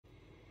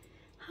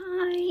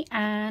Hi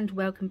and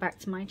welcome back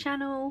to my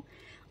channel.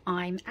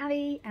 I'm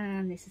Ali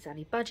and this is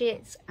Ali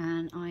Budgets,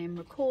 and I am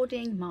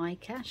recording my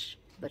cash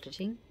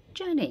budgeting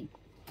journey.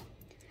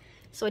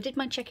 So I did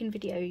my check-in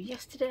video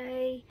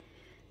yesterday.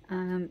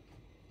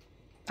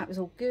 That was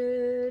all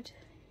good.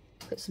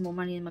 Put some more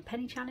money in my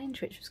penny challenge,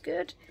 which was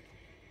good.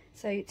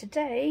 So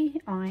today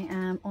I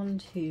am on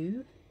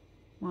to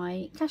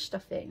my cash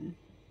stuffing.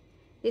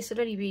 This will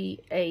only be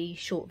a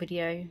short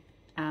video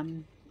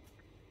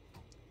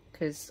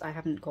because I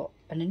haven't got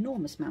an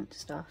enormous amount of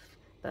stuff,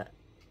 but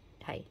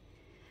hey.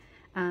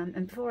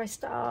 And before I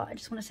start, I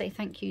just want to say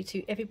thank you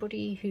to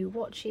everybody who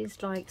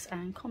watches, likes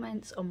and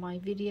comments on my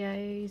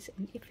videos.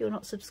 And if you're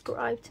not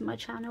subscribed to my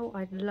channel,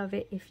 I'd love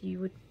it if you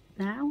would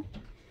now.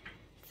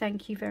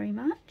 Thank you very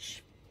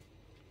much.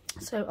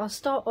 So I'll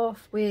start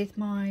off with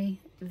my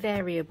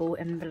variable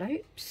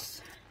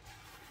envelopes.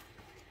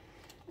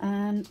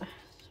 I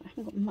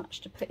haven't got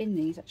much to put in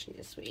these actually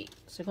this week.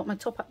 So I've got my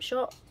top-up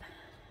shop,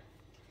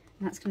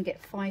 and that's going to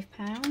get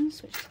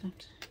 £5, which is going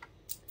to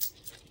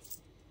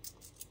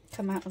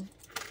come out of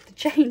the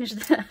change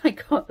that I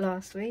got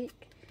last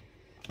week.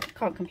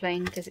 Can't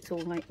complain because it's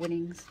all like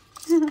winnings.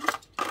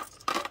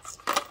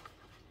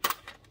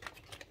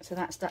 So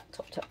that's that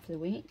topped up for the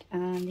week.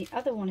 And the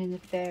other one in the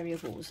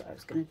variables that I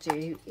was going to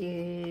do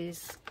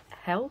is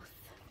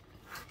health,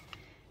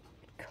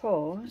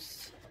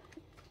 because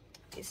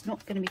it's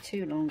not going to be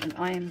too long and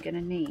I am going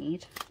to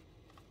need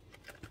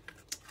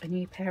a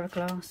new pair of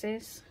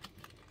glasses.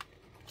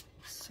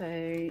 So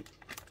I'm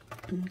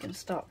going to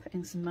start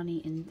putting some money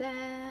in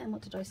there. And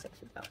what did I set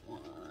for that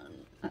one?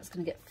 That's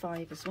going to get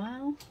 £5 as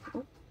well.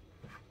 Ooh.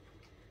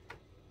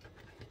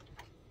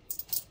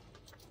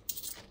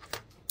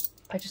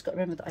 I just got to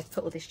remember that I've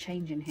put all this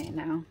change in here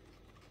now,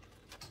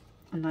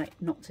 and like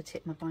not to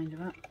tip my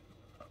binder up,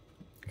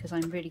 because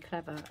I'm really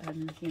clever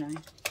and you know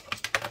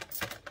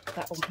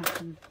that will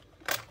happen.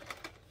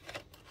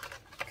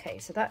 Okay,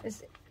 so that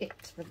is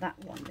it for that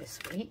one this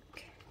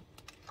week.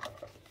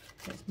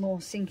 There's more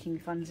sinking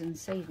funds and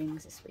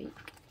savings this week.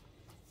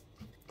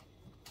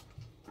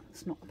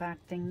 That's not a bad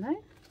thing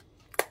though.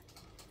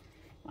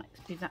 Right,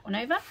 let's do that one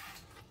over.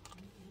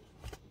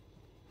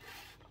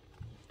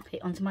 Okay,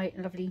 onto my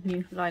lovely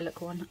new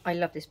lilac one. I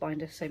love this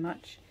binder so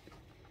much.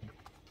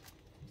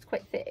 It's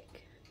quite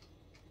thick.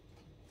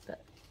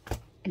 But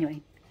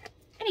anyway.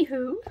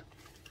 Anywho.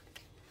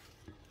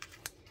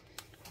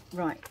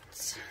 Right.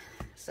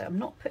 So I'm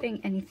not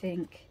putting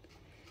anything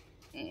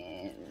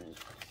in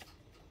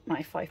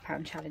my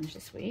 £5 challenge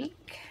this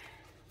week.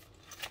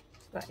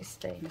 So that is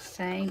staying the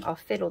same. I'll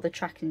fill all the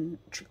trackers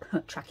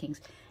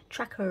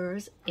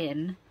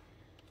in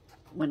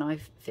when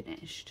I've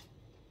finished.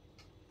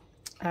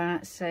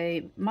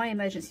 So my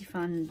emergency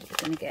fund is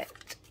going to get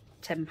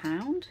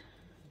 £10.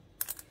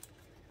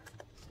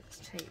 Let's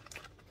take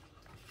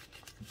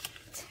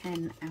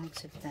 10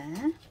 out of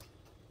there.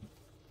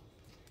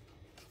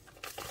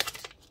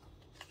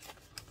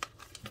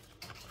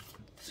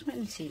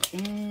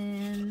 £20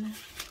 in,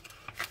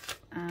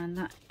 and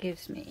that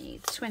gives me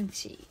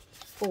 20,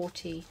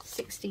 40,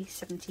 60,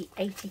 70,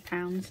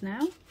 £80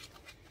 now.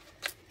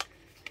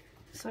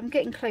 So I'm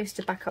getting close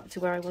to back up to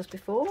where I was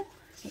before,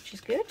 which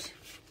is good.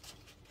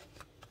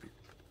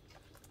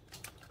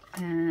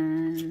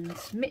 And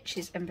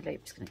Mitch's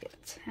envelope is going to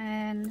get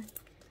 10.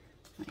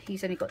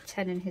 He's only got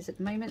 10 in his at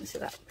the moment, so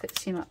that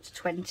puts him up to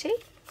 20.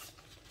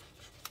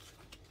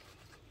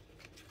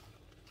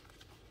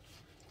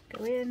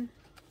 Go in.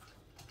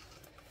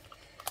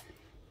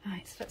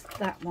 Right, so that's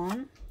that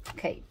one.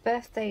 Okay,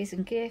 birthdays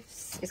and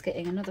gifts is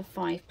getting another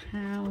 £5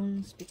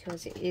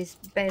 because it is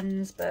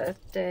Ben's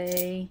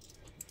birthday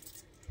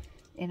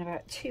in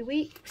about 2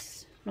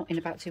 weeks. Not in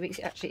about 2 weeks,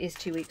 it actually is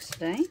 2 weeks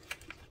today.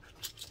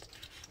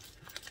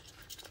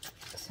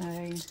 So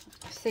I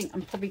think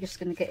I'm probably just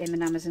going to get him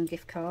an Amazon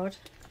gift card,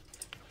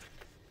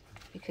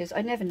 because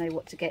I never know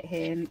what to get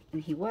him,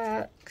 and he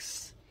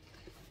works.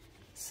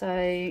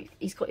 So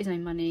he's got his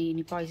own money and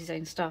he buys his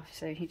own stuff,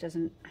 so he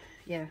doesn't,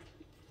 yeah.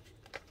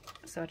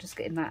 So I'll just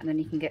get him that, and then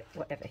he can get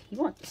whatever he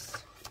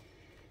wants.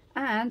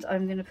 And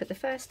I'm going to put the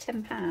first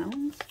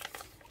 £10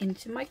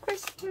 into my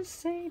Christmas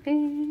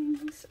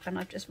savings. And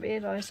I've just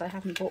realised I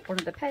haven't bought one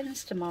of the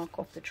pens to mark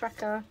off the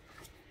tracker.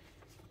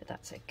 But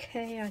that's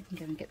okay, I can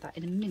go and get that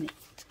in a minute.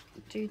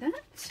 Do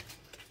that.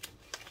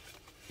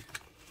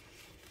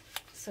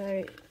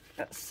 So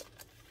that's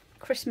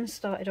Christmas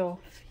started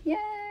off. Yay!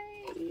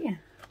 I'm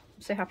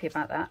so happy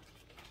about that.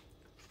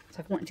 So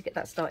I've wanted to get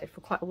that started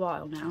for quite a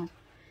while now.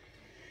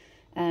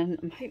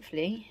 And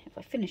hopefully, if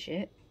I finish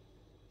it,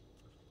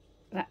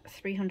 that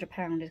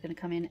 £300 is going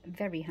to come in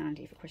very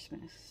handy for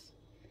Christmas.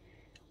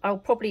 I'll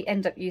probably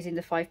end up using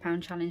the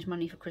 £5 challenge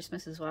money for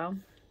Christmas as well.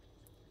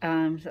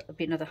 So that would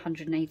be another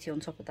 180 on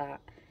top of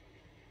that.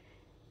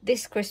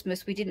 This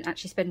Christmas we didn't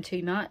actually spend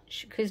too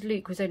much because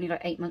Luke was only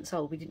like 8 months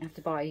old. We didn't have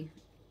to buy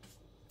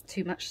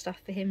too much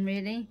stuff for him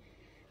really.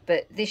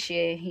 But this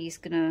year there's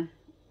gonna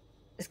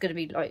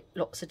be like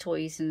lots of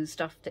toys and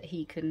stuff that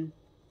he can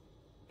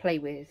play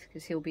with,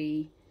 because he'll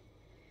be,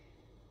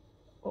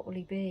 what will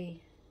he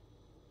be,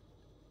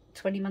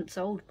 20 months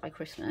old by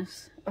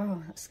Christmas.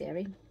 Oh, that's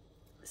scary.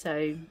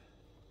 So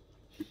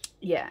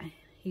yeah,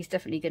 he's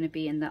definitely going to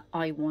be in the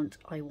I want.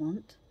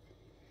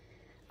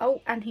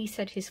 Oh, and he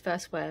said his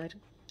first word,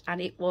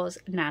 and it was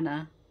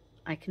Nana.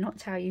 I cannot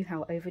tell you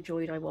how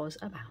overjoyed I was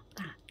about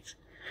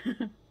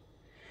that.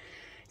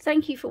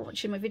 Thank you for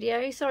watching my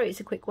video. Sorry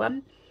it's a quick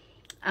one.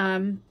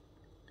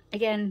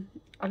 Again,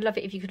 I'd love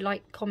it if you could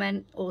like,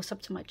 comment or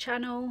sub to my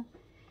channel.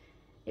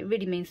 It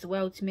really means the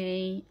world to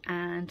me,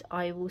 and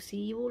I will see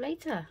you all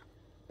later.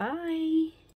 Bye.